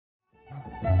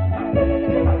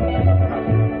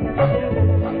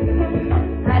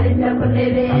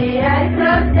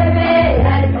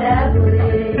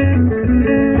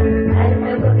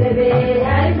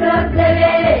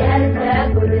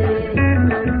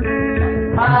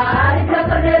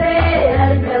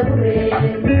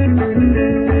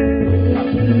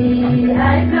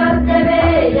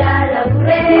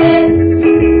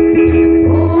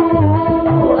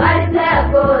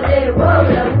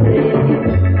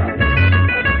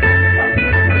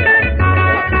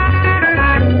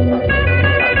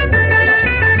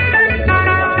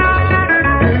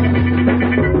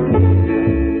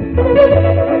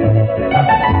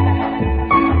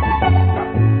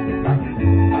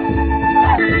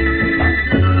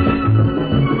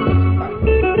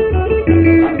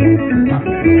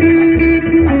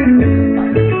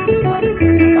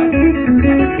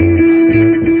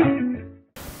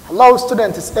Hello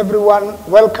students, everyone.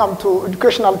 Welcome to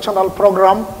Educational Channel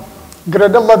Program,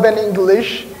 Grade 11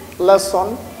 English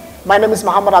lesson. My name is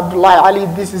Muhammad Abdullah Ali.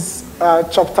 This is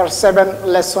Chapter 7,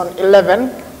 Lesson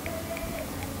 11.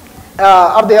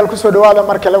 Ardayal ku soo dhawaada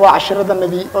markale waa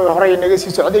casharradanadii oo hore inaga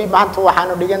sii socday. Maanta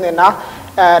waxaanu dhiganaynaa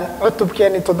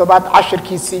cutubkeeni toddobaad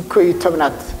cashirkiisii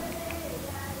 11aad.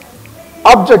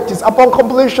 Objectives. Upon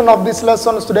completion of this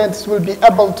lesson, students will be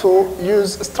able to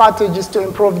use strategies to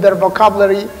improve their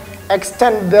vocabulary,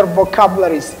 extend their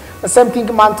vocabularies. The same thing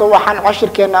maanta waxaan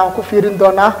cashirkeena ku fiirin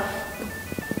doonaa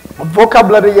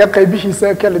vocabulary ya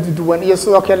qaybihiisa kala duwan iyo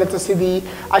sidoo kale sidii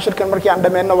cashirkan markii aan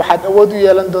dhameeyno waxaad awood u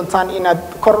yeelan doontaan inaad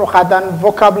kor u qaadaan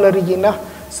vocabulary-giina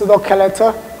sidoo kale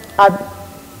aad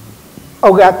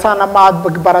ogaataan ama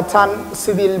aad barataan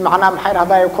sidii macnaha maxay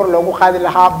raadaya kor loogu qaadi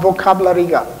lahaa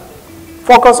vocabulary-ga.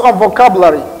 Focus on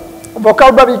vocabulary.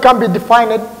 Vocabulary can be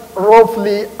defined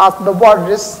roughly as the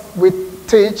words we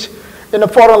teach in a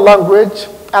foreign language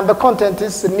and the content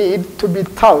is need to be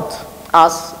taught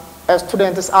as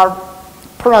students are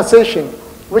pronunciation,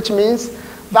 which means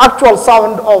the actual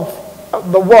sound of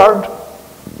the word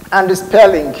and the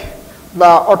spelling,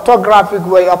 the orthographic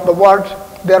way of the word.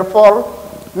 Therefore,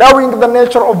 knowing the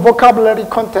nature of vocabulary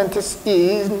content is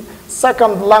in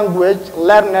second language,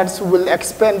 learners will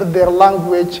expand their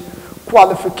language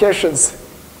qualifications.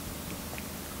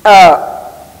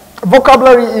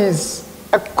 Vocabulary is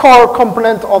a core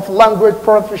component of language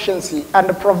proficiency and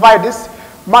provides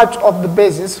much of the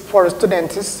basis for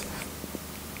students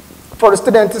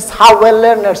how well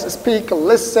learners speak,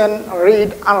 listen,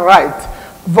 read, and write.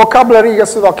 Vocabulary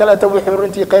sidoo kale wuxuu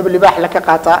runtii qayb libaax la ka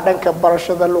qaataa dhanka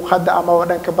barashada luqadda ama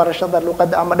dhanka barashada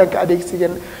luqadda ama dhanka adeegsiga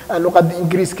luqadda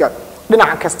Ingiriiska.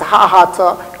 Dhinac kasta ha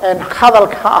ahaato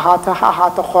hadalka ha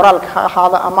ahaato qoraalka ha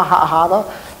ahaado ama ha ahaado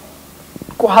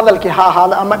ku hadalkii ha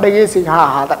ahaado ama dhageysiga ha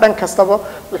ahaado dhan kastaba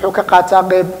wuxuu ka qaataa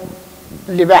qayb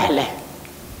libaax leh.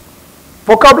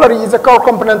 Vocabulary is a core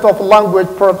component of language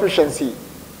proficiency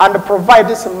and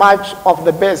provides much of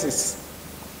the basis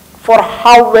for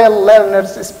how well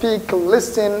learners speak,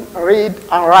 listen, read,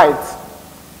 and write.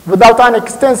 Without an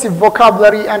extensive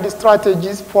vocabulary and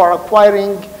strategies for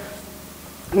acquiring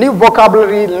new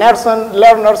vocabulary,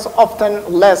 learners often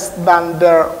less than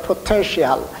their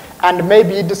potential and may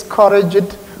be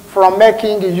discouraged from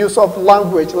making use of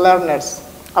language learners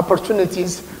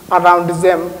opportunities around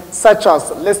them, such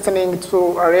as listening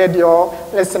to radio,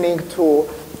 listening to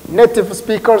native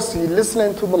speakers,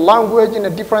 listening to the language in a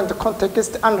different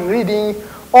context, and reading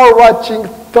or watching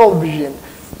television.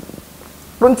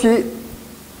 Runtii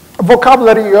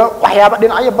vocabulary-ga waxyaabo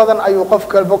dhinacyo badan ayuu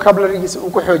qofka vocabulary-giisa uu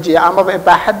ku xoojiyaa ama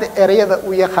baaxadda ereyada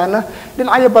uu yaqaan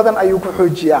dhinacyo badan ayuu ku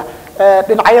xoojiyaa.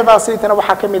 Dhinacyadaasaytana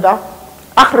waxaa ka mid ah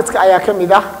akhriska ayaa ka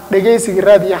mid ah, dhageysiga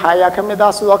raadiyaha ayaa ka mid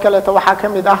ah, sidoo kale waxaa ka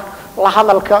mid ah la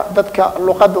hadalka dadka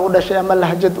luqadda u dhashay ama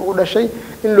lahjad u dhashay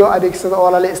in loo adeegsado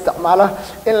oo la isticmaalo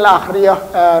in la akhriyo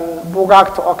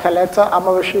buugaagta oo kaleeto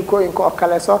ama sheekooyinka oo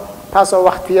kaleeso taasoo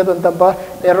waqtiyadan dambe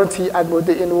runtii aad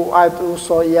mooday inuu aad u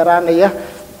soo yaraanaya.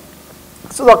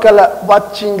 sidoo kale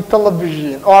watching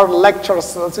television or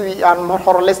lectures sidii aan mar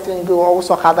hore listening ugu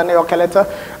soo qaadanay oo kaleeto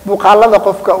muuqaalada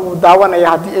qofka uu daawanaya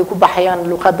haddii ay ku baxayaan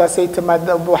luqaddaas ay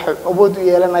timaado waxa awood u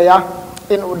yeelanaya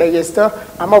in uu dhageysto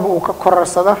ama uu ka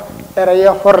korarsado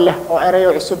erayo hor leh oo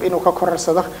erayo cusub inuu ka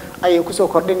korarsado ayay ku soo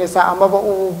kordhinaysaa ama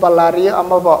uu balaariyo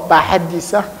ama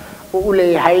baaxadiisa uu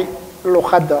leeyahay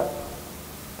luqadda.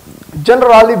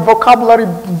 Generally, vocabulary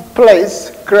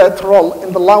plays great role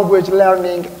in the language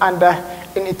learning and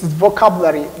in its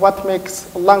vocabulary, what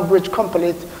makes language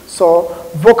complete. So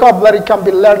vocabulary can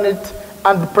be learned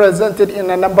and presented in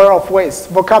a number of ways.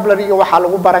 Vocabulary waxa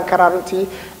lagu baran karaa runtii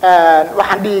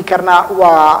waxaan dhihi karnaa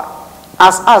waa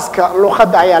aas-aaska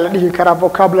luqadda ayaa la dhihi karaa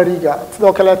vocabulary-ga.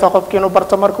 sidoo kale qofkii inuu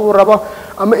barto markuu rabo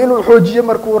ama inuu xoojiyo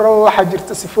markuu rabo waxa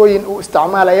jirta sifooyin uu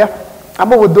isticmaalaya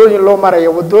ama wadooyin loo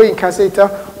marayo wadooyinkaasayta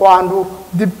oo aanu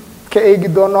dib ka eegi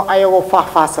doono ayagoo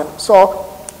faahfaahsan. So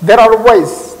there are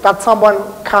ways that someone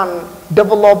can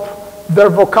develop their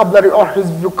vocabulary or his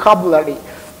vocabulary,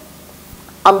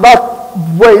 and that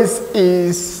ways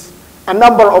is a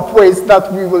number of ways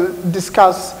that we will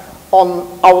discuss on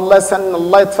our lesson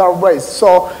later ways.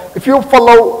 So if you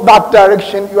follow that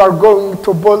direction, you are going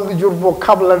to build your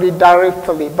vocabulary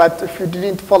directly, but if you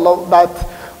didn't follow that,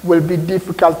 will be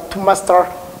difficult to master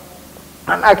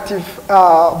an active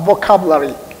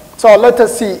vocabulary. So let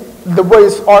us see the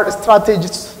ways or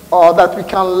strategies that we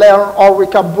can learn or we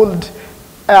can build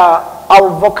our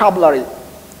vocabulary.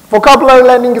 Vocabulary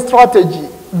learning strategy.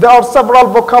 There are several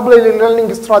vocabulary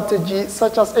learning strategies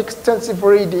such as extensive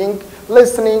reading,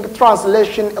 listening,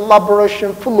 translation,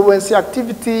 elaboration, fluency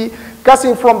activity,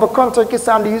 guessing from the context,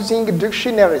 and using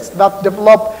dictionaries that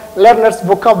develop learners'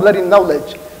 vocabulary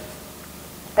knowledge.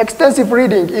 Extensive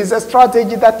reading is a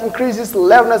strategy that increases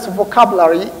learners'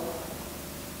 vocabulary.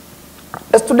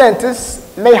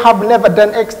 Students may have never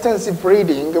done extensive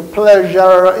reading.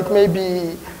 Pleasure, it may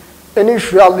be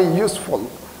initially useful.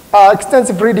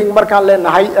 Extensive reading markaan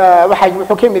leenahay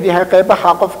wuxuu ka mid yahay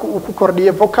qaybaha qofku uu ku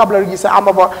kordhiyo vocabulary-giisa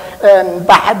amaba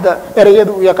baaxadda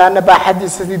ereyada uu yaqaan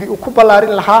baaxadiisa sidii uu ku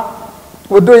balaarin lahaa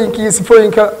wadooyinka iyo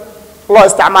sifooyinka loo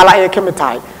isticmaalo ayay ka mid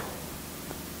tahay.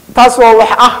 taasoo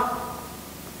wax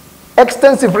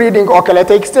extensive reading oo kale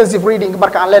extensive reading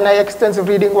markaan leenahay extensive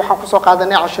reading waxaan ku soo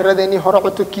qaadanay casharadeenii hore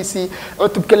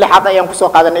cutubka lixaad ayaan ku soo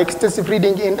qaadanay extensive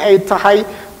reading in ay tahay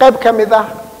qayb ka mid ah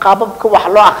qaababka wax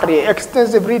loo akhriyo.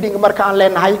 Extensive reading marka aan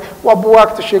leenahay waa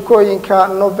buugaagta sheekooyinka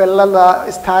novelada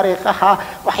taariikhaha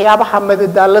waxyaabaha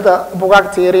madadaalada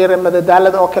buugaagta yaryar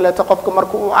madadaalada oo kale qofka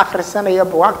marka uu akhrisanayo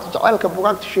buugaagta jaceelka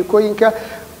buugaagta sheekooyinka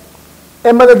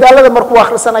madadaalada marka uu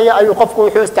akhrisanayo ayuu qofku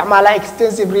wuxuu isticmaalaa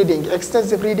extensive reading.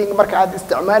 Extensive reading marka aad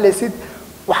isticmaalaysid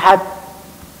waxaad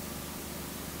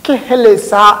ka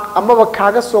helaysaa amaba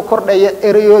kaaga soo kordhaya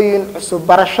ereyooyin cusub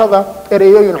barashada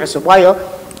ereyooyin cusub. waayo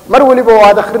mar waliba oo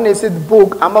aad akhrinaysid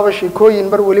book amaba sheekooyin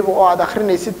mar waliba oo aad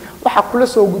akhrinaysid waxa kula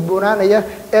soo gudboonaanaya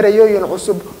ereyooyin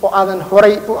cusub oo aadan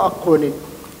horay u aqoonin.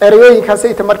 ereyooyinkaas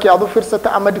ay markii aad u fiirsato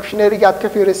ama dictionary-ga aad ka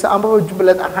fiiriso amaba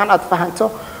jumlad ahaan aad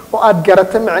fahanto oo aad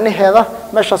garato macnaheeda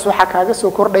meeshaas waxa kaaga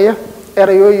soo kordhaya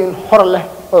ereyooyin hor leh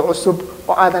oo cusub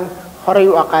oo aadan horay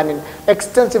u aqaanin.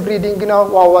 Extensive reading-na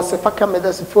waa wasifo ka mid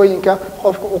ah sifooyinka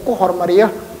qofka uu ku hormariyo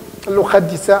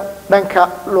luqadiisa dhanka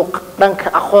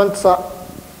aqoonta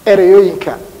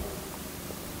ereyooyinka.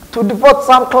 To devote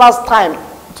some class time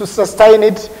to sustain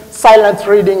it, silent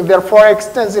reading, therefore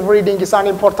extensive reading is an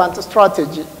important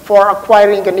strategy for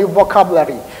acquiring a new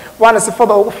vocabulary. waana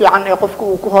sifada ugu fiican ee qofku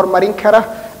uu ku horumarin kara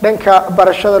dhanka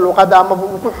barashada luqadda ama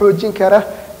uu ku xoojin kara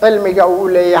cilmiga uu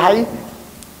leeyahay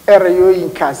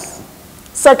ereyooyinkaas.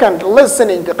 Second,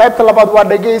 listening. qaybta labaad waa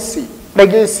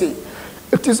dhageysi.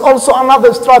 It is also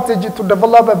another strategy to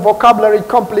develop a vocabulary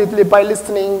completely by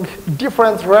listening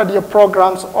different radio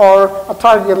programs or a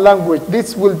target language.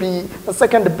 This will be the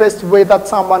second best way that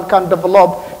someone can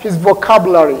develop his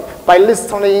vocabulary, by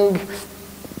listening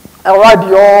a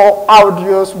radio,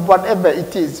 audios, whatever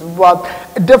it is, what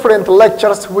different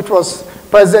lectures which was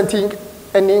presenting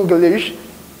in English.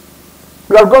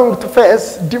 You are going to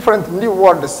face different new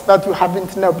words that you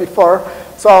haven't known before.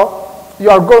 So you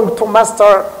are going to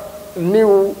master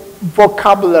new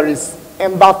vocabularies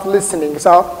in that listening.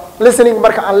 So listening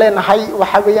marka aan leenahay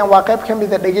waxa weeyaan waa qayb ka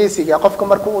mid ah dhageysiga. qofka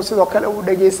marka uu sidoo kale uu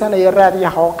dhageysanayo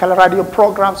raadiyaha oo kale radio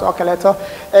programs oo kale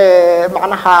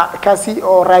macnaha kaasi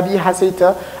oo raadiyaha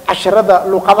sayta casharada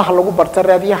luqadaha lagu barta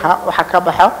raadiyaha waxa ka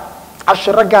baxa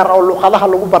casharo gaar oo luqadaha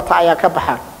lagu barta ayaa ka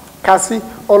baxa kaasi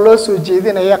oo loo soo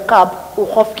jeedinaya qaab uu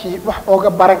qofkii wax ooga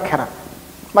baran kara.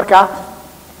 marka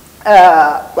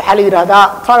waxaa la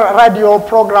yiraahdaa radio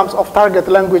programs of target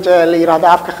language la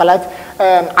yiraahdaa afka qalaad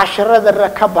casharada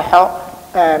ka baxo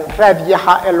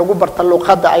raadiyaha ee lagu barta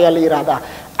luqadda ayaa la yiraahdaa.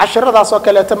 casharadaas oo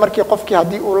kale markii qofkii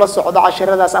hadii uu la socdo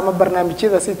casharadaas ama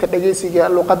barnaamijyada sida dhageysiga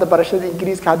luqadda barashada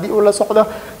Ingiriiska hadii uu la socdo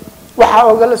waxa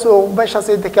oo la soo meeshaas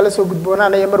ay kala soo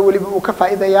gudboonaanaya mar waliba uu ka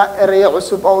faa'iideeyaa ereyo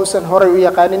cusub oo uusan horay u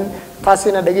yaqaanin.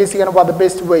 taasina dhageysigana waa the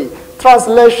best way.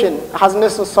 Translation has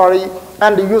necessary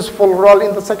and useful role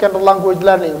in the second language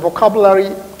learning. Vocabulary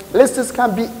lists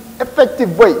can be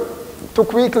effective way to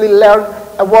quickly learn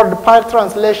a word by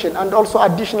translation, and also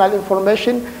additional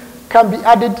information can be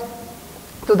added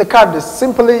to the cards.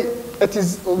 Simply it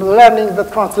is learning the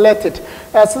translated.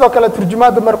 sidoo kale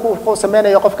turjumaada markuu uu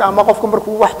sameynayo qofka ama qofka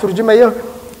markuu wax turjumayo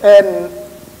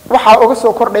waxa uga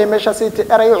soo kordhay meeshaas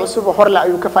erayo cusub oo hor la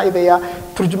ayuu ka faa'iideeyaa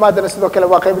turjumaadana sidoo kale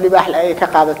waa qayb libaax la ay ka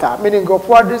qaadataa meaning of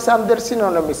words and their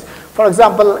synonyms. For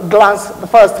example, glance, the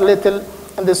first little,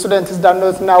 and the students that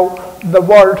knows now the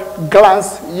word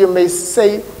glance, you may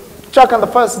say check on the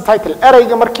first title.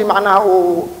 Erayga markii macnaha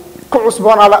uu ku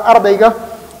cusboonaada ardayga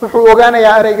wuxuu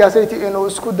ogaanayaa eraygaasayt inuu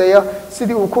isku dayo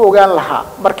sidii uu ku ogaan lahaa.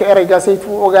 Marka eraygaasayt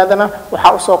uu ogaadana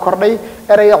waxa uu soo kordhay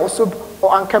erayo cusub oo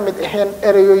aan ka mid ahayn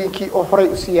erayooyinkii oo horay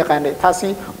u sii yaqaanay.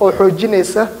 Taasi oo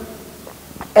xoojinaysa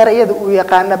erayada uu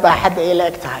yaqaana baaxadda ay la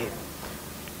eg tahay.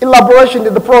 Elaboration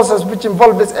is the process which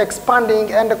involves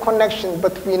expanding and the connection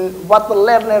between what the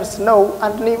learners know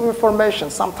and new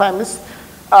information. Sometimes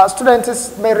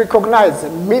students may recognize the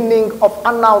meaning of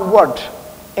unknown word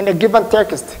in a given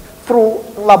text through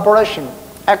elaboration,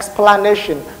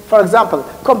 explanation. For example,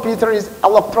 computer is an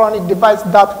electronic device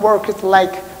that works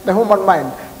like the human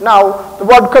mind. Now, the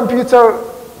word computer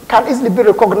can easily be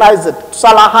recognized.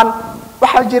 Salahan,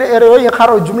 waxaa jira erayooyin qaar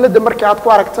oo jumlada markii aad ku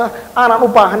aragto aanan u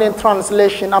baahnayn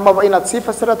translation ama inaad sii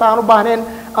fasirto aan u baahnayn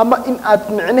ama in aad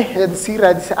macnaheeda sii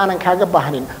raadiso aanan kaaga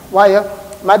baahnayn. Waayo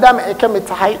maadaama ay ka mid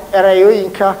tahay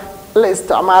erayooyinka la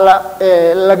isticmaalo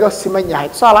laga siman yahay.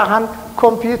 Tusaale ahaan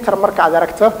computer marka aad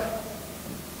aragto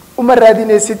uma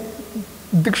raadinaysid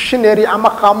dictionary ama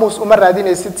qaamuus uma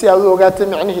raadinaysid si aad u ogaato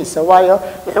macnihiisa. Waayo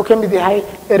wuxuu ka mid yahay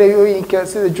erayooyinka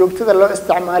sida joogtada loo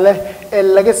isticmaalo ee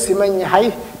laga siman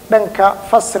yahay dhanka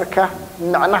fasirka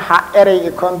macnaha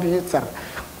erayga computer.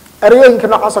 Erayooyinka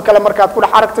noocaas oo kale marka aad ku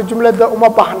dhex aragto jumlada uma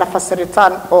baahna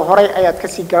fasiritaan oo horay ayaad ka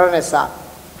sii garanaysaa.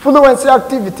 Fluency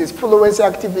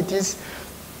activities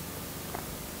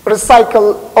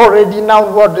recycle already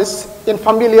known words in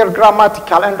familiar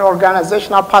grammatical and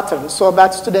organizational patterns so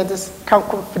that students can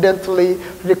confidently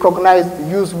recognize the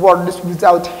used words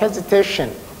without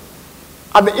hesitation.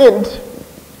 At the end,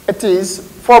 it is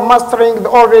for mastering the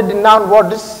already known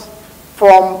words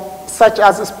from such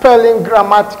as spelling,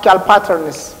 grammatical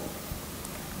patterns.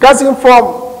 Guessing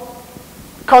from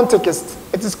context,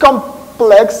 it is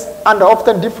complex and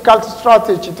often difficult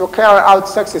strategy to carry out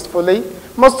successfully.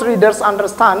 Most readers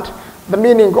understand the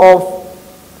meaning of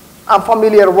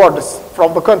unfamiliar words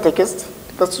from the context.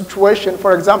 The situation,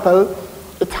 for example,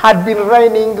 it had been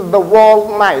raining the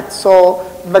whole night, so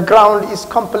the ground is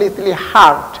completely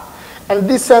hard. And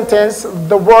this sentence,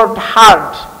 the word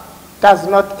hard does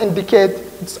not indicate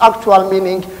its actual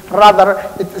meaning, rather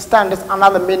it stands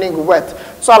another meaning wet.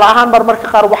 So ahaan marmarka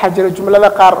qaar waxa jira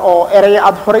jumlada qaar oo erey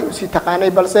aad horay u sii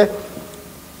taqaanay balse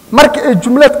marka ay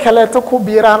jumlad kale ku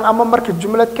biiraan ama marka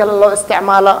jumlad kale loo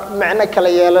isticmaalo macno kale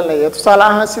yeelanaya. Tusaale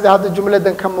ahaan sida hadda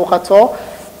jumladan ka muuqato,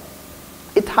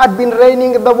 it had been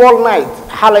raining the whole night.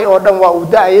 Xalay oo dhan waa uu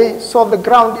da'ayay, so the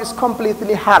ground is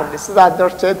completely hard. Sidaa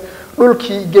darteed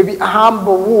dhulkii gebi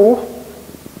ahaanba wuu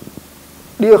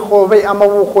dhiiqoobay ama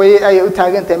wuu qoyay ayay u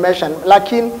taagantahay meeshan.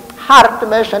 Laakiin hard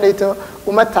meeshan ayto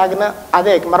uma taagna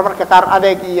adeeg. Marmarka qaar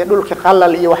adeeg iyo dhulka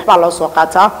qalal iyo waxba loo soo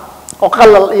qaataa oo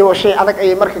qalal iyo shay adag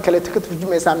ay marka kale ka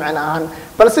turjumaysaa macno ahaan.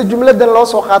 Balse jumladan loo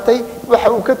soo qaatay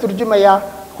waxa uu ka turjumayaa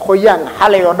qoyaan.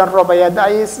 Xalay oo dhan roob ayaa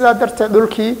da'ayay, sidaa darteed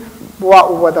dhulkii waa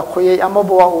uu wada qoyay ama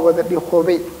waa uu wada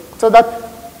dhiiqoobay. So that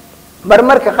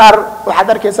marmarka qaar waxaad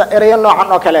arkaysaa erayo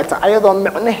noocan oo kaleeta ayadoo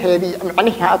macnaheedii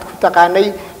aad ku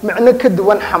taqaanay macno ka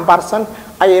duwan xambaarsan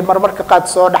ayay marmarka qaar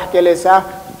soo dhaxgalaysaa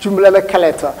jumlada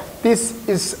kaleeta. This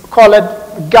is called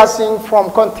guessing from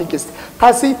context.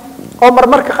 Taasi oo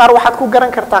marmarka qaar waxaad ku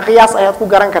garan kartaa qiyaas ayaad ku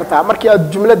garan kartaa markii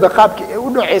aad jumlada qaabkii ay u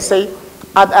dhaceysay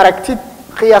aad aragtid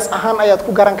qiyaas ahaan ayaad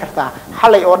ku garan kartaa.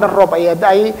 Xalay oo dhan roob ayaa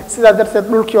da'ayay, sidaa darteed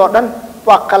dhulkii oo dhan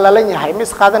waa qalalan yahay.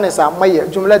 Mis qaadanaysaa maya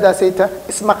jumladaasayta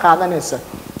isma qaadanaysa.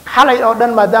 Xalay oo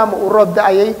dhan maadaama uu roob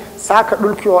da'ayay saaka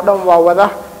dhulkii oo dhan waa wada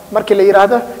markii la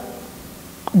yiraahdo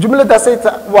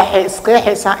jumladaasayta waxay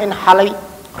isqeexaysaa in xalay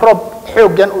roob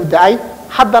xoogan uu da'ay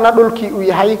haddana dhulkii uu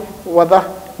yahay wada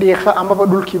dhiiqa ama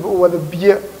dhulkiiba uu wada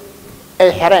biyo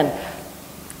ay xireen.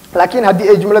 laakiin haddii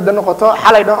ay jumlada noqoto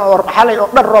xalay oo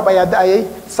dhan roob ayaa da'ayay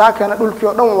saakana dhulkii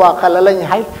oo dhan waa qalalan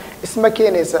yahay isma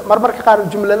keenaysa. marmarka qaar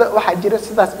jumlada waxa jira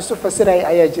sidaas isu fasiraya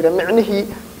ayaa jira macnihii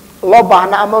loo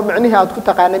baahna ama macnihii aad ku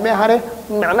taqaanay meehane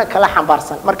macno kala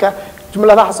xambaarsan. marka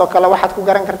jumladahaas oo kale waxaad ku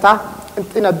garan kartaa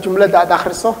inaad jumlada aad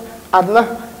akhriso aadna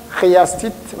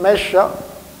qiyaastid meesha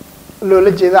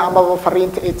loola jeeda ama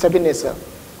fariinta ay tabinaysa.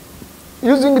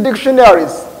 Using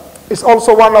dictionaries is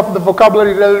also one of the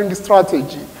vocabulary learning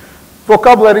strategy.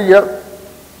 Vocabulary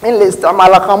in la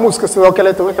isticmaalo qaamuuska sidoo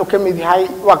kale wuxuu ka mid yahay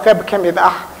waa qayb ka mid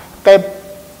ah qayb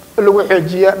lagu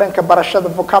xoojiyo dhanka barashada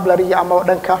vocabulary ama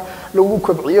dhanka lagu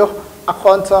kobciyo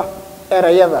aqoonta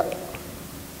erayada.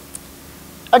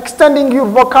 Extending your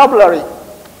vocabulary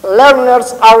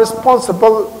Learners are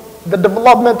responsible for the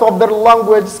development of their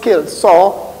language skills.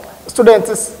 So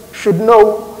students should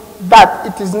know that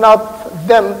it is not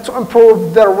them to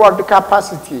improve their word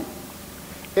capacity.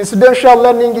 Incidental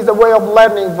learning is a way of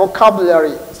learning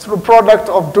vocabulary through product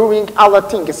of doing other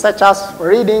things such as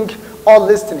reading or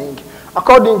listening.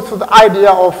 According to the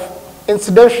idea of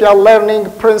incidental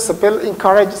learning principle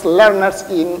encourages learners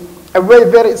in a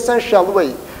very essential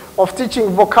way of teaching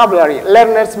vocabulary.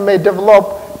 Learners may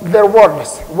develop their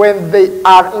words when they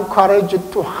are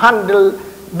encouraged to handle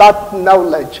that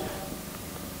knowledge.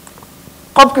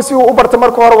 qofka si uu u barto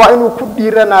marka hore waa inuu ku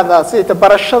dhiiranaada sida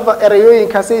barashada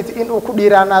erayooyinka sida inuu ku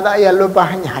dhiiranaada ayaa loo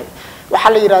baahan yahay waxa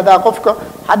la yiraahdaa qofka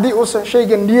hadii uusan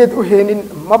shayga niyad u heenin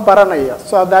ma baranayo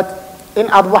so that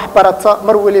in aad wax barato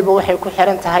mar waliba waxay ku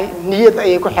xiran tahay niyad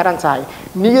ayay ku xiran tahay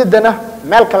niyadana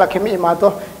meel kale kama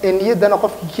imaado niyadana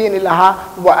qofka keeni lahaa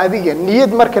waa adiga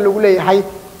niyad marka lagu leeyahay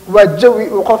waa jawi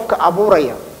uu qofka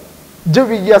abuuraya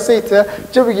jawiga sayta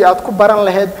jawiga aad ku baran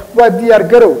lahayd waa diyaar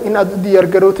garow in aad u diyaar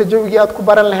garowto jawiga aad ku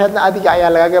baran lahaydna adiga ayaa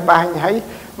laga baahan yahay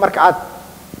marka aad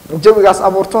jawigaas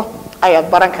abuurto ayaad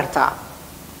baran kartaa.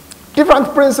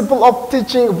 Different principle of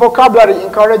teaching vocabulary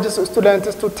encourages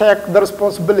students to take the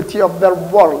responsibility of their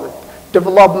world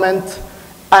development,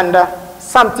 and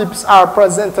some tips are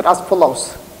presented as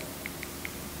follows.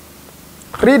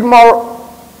 Read more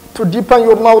to deepen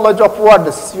your knowledge of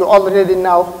words you already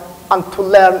know and to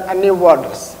learn new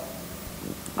words.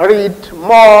 Read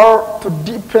more to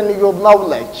deepen your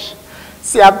knowledge.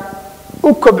 Si aad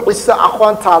u kobciso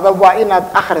aqoontaada waa inaad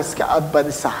akhriska aad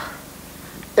badisaa.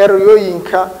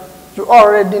 Erayooyinka you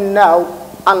already know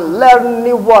and learn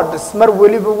new words. Mar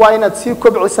waliba waa inaad sii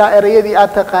kobcisaa erayadii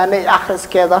aad taqaanay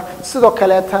akhriskeeda sidoo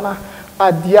kaleetana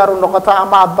aad diyaar u noqotaa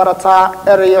ama aad barataa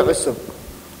erayo cusub.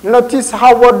 Notice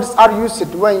how words are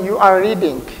used when you are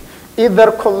reading.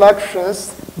 Either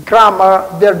collections, grammar,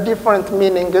 their different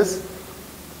meanings.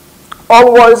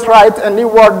 Always write a new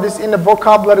word in a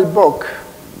vocabulary book.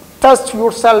 Test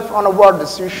yourself on a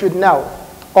words you should know,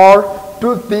 or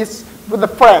do this with a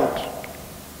friend.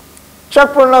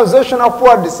 Check pronunciation of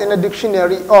words in a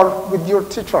dictionary or with your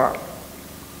teacher.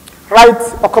 Write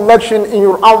a collection in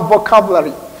your own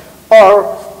vocabulary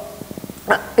or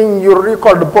in your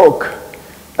record book.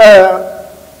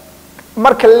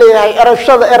 Marka leeyahay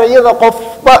erayada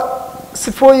qofba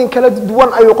sifooyin kala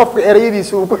duwan ayuu qofka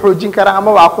erayadiisa uu ku xoojin karaa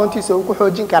ama aqoontiisa uu ku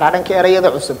xoojin karaa dhanka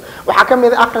erayada cusub waxa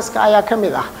kamid ah akhriska ayaa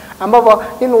kamid ah amaba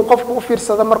inuu qofku u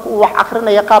fiirsado marka uu wax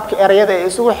akhrinayo qaabka erayada ay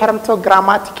isugu xiranto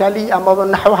grammatically amaba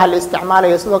naxwaha la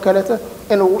isticmaalayo sidoo kale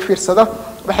inuu u fiirsado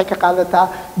waxay ka qaadataa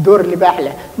door libaax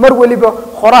leh mar waliba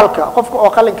qoraalka qofka oo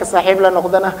qalinka saaxiib la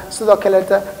noqdana sidoo kale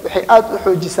waxay aad u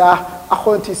xoojisaa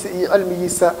aqoontiisa iyo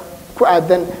cilmigiisa ku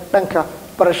aadan dhanka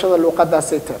barashada luqadda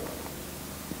sayta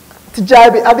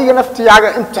tijaabi adiga naftiyaaga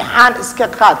imtixaan iska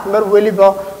qaad mar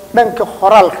waliba dhanka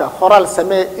qoraal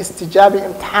samee istijaabi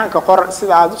imtixaanka qor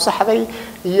sida aad u saxday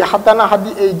iyo haddana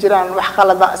hadii ay jiraan wax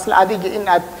khalada isla adiga in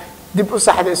aad dib u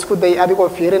saxday isku day adigoo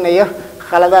fiirinaya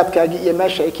khaladaadkaaga iyo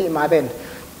meesha ay ka imaadeen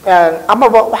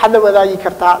amaba waxaad la wadaagi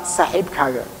kartaa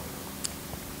saaxiibkaaga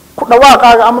ku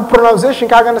dhawaaqaaga ama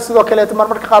pronunciation-kaagana sidoo kale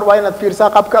marmarka qaar waa inaad fiirsaa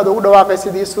qaabka aad ugu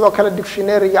dhawaaqaysid iyo sidoo kale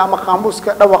dictionary-ga ama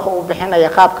qaamuuska dhawaqa uu bixinaya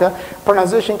qaabka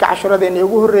pronunciation-ka casharadeenii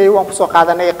ugu horreeyay waan ku soo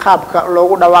qaadanay qaabka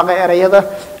loogu dhawaaqay erayada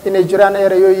inay jiraan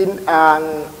erayooyin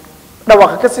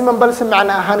dhawaqa ka siman balse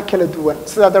macna ahaan kala duwan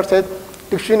sidaa darteed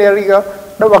dictionary-ga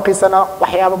dhawaqiisana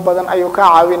waxyaabo badan ayuu ka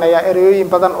caawinayaa erayooyin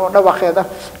badan oo dhawaqeeda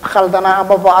khaldana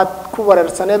amaba aad ku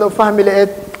wareersaneed oo fahmi lahayd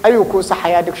ayuu ku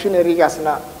saxayaa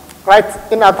dictionary-gaasna right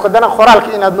inaad qodana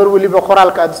qoraalka inaad mar waliba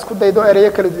qoraalka aad isku daydo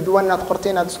erayo kala duwan inaad qorto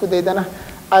inaad isku daydana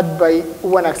aad bay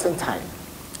u wanaagsan tahay.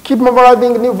 Keep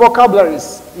memorizing new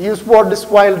vocabularies. Use words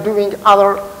while doing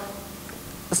other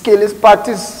skills.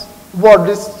 Practice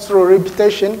words through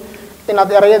repetition.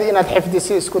 Inaad erayada inaad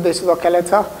xifdiso isku day sidoo kale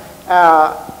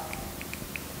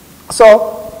so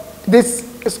this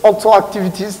is also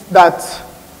activities that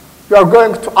you are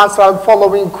going to answer the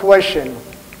following question.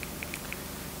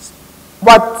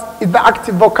 What is the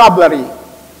active vocabulary?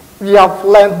 We have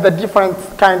learned the different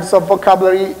kinds of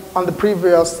vocabulary on the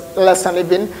previous lesson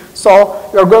even. So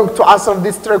you're going to answer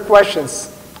these three questions.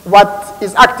 What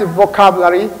is active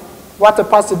vocabulary? What a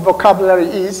passive vocabulary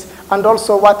is? And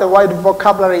also what a wide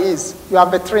vocabulary is. You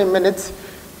have 3 minutes.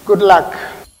 Good luck.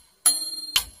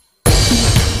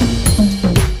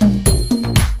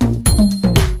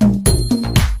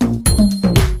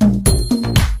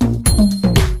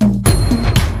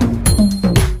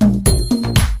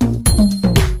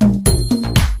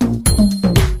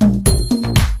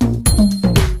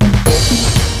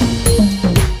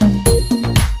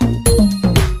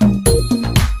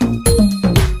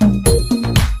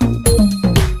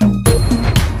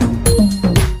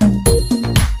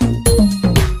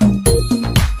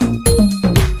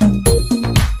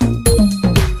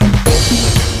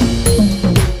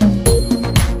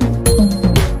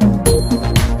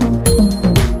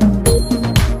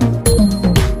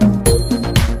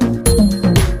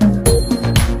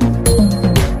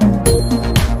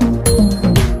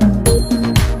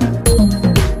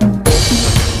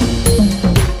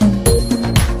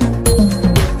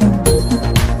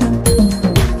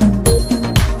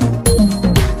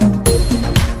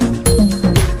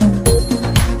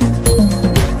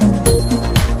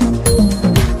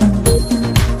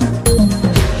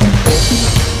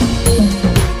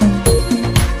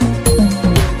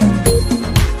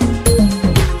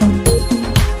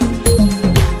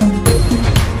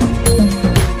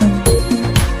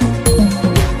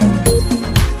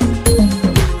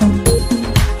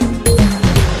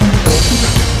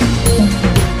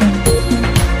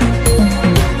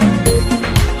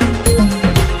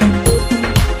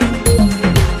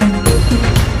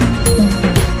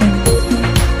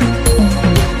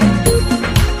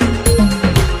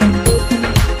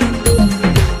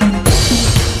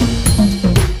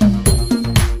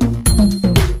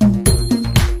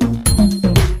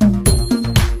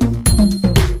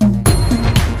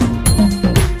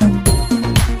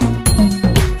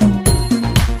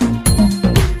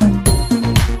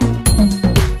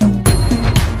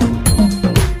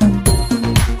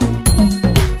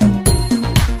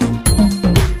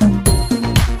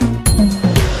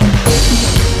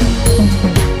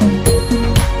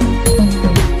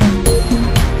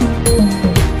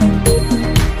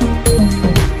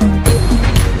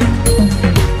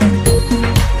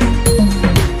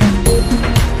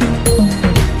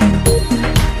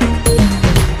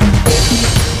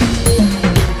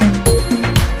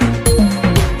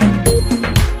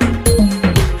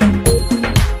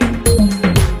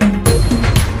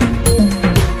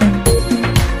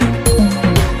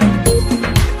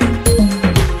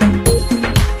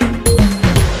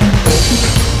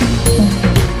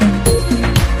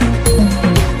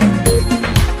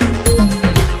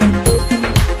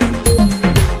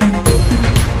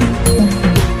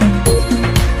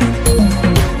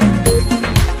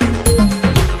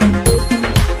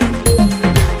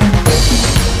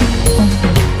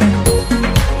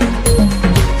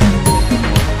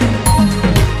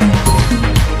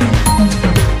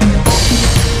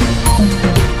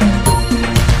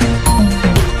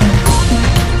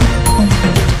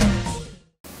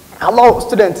 Hello,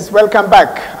 students. Welcome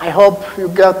back. I hope you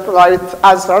get the right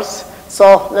answers.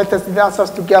 So let us do the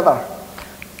answers together.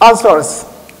 Answers.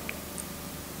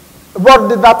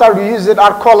 Words that are used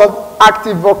are called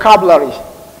active vocabulary.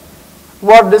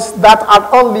 Words that are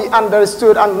only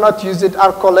understood and not used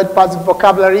are called passive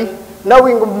vocabulary.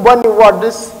 Knowing one word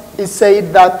is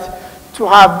said that to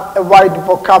have a wide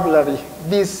vocabulary.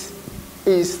 This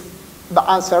is the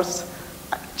answers.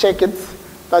 Check it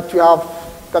that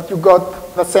you got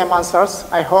the same answers.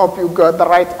 I hope you got the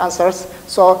right answers.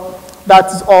 So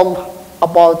that is all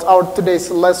about our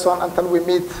today's lesson. Until we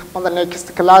meet on the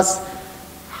next class,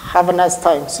 have a nice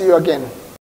time. See you again.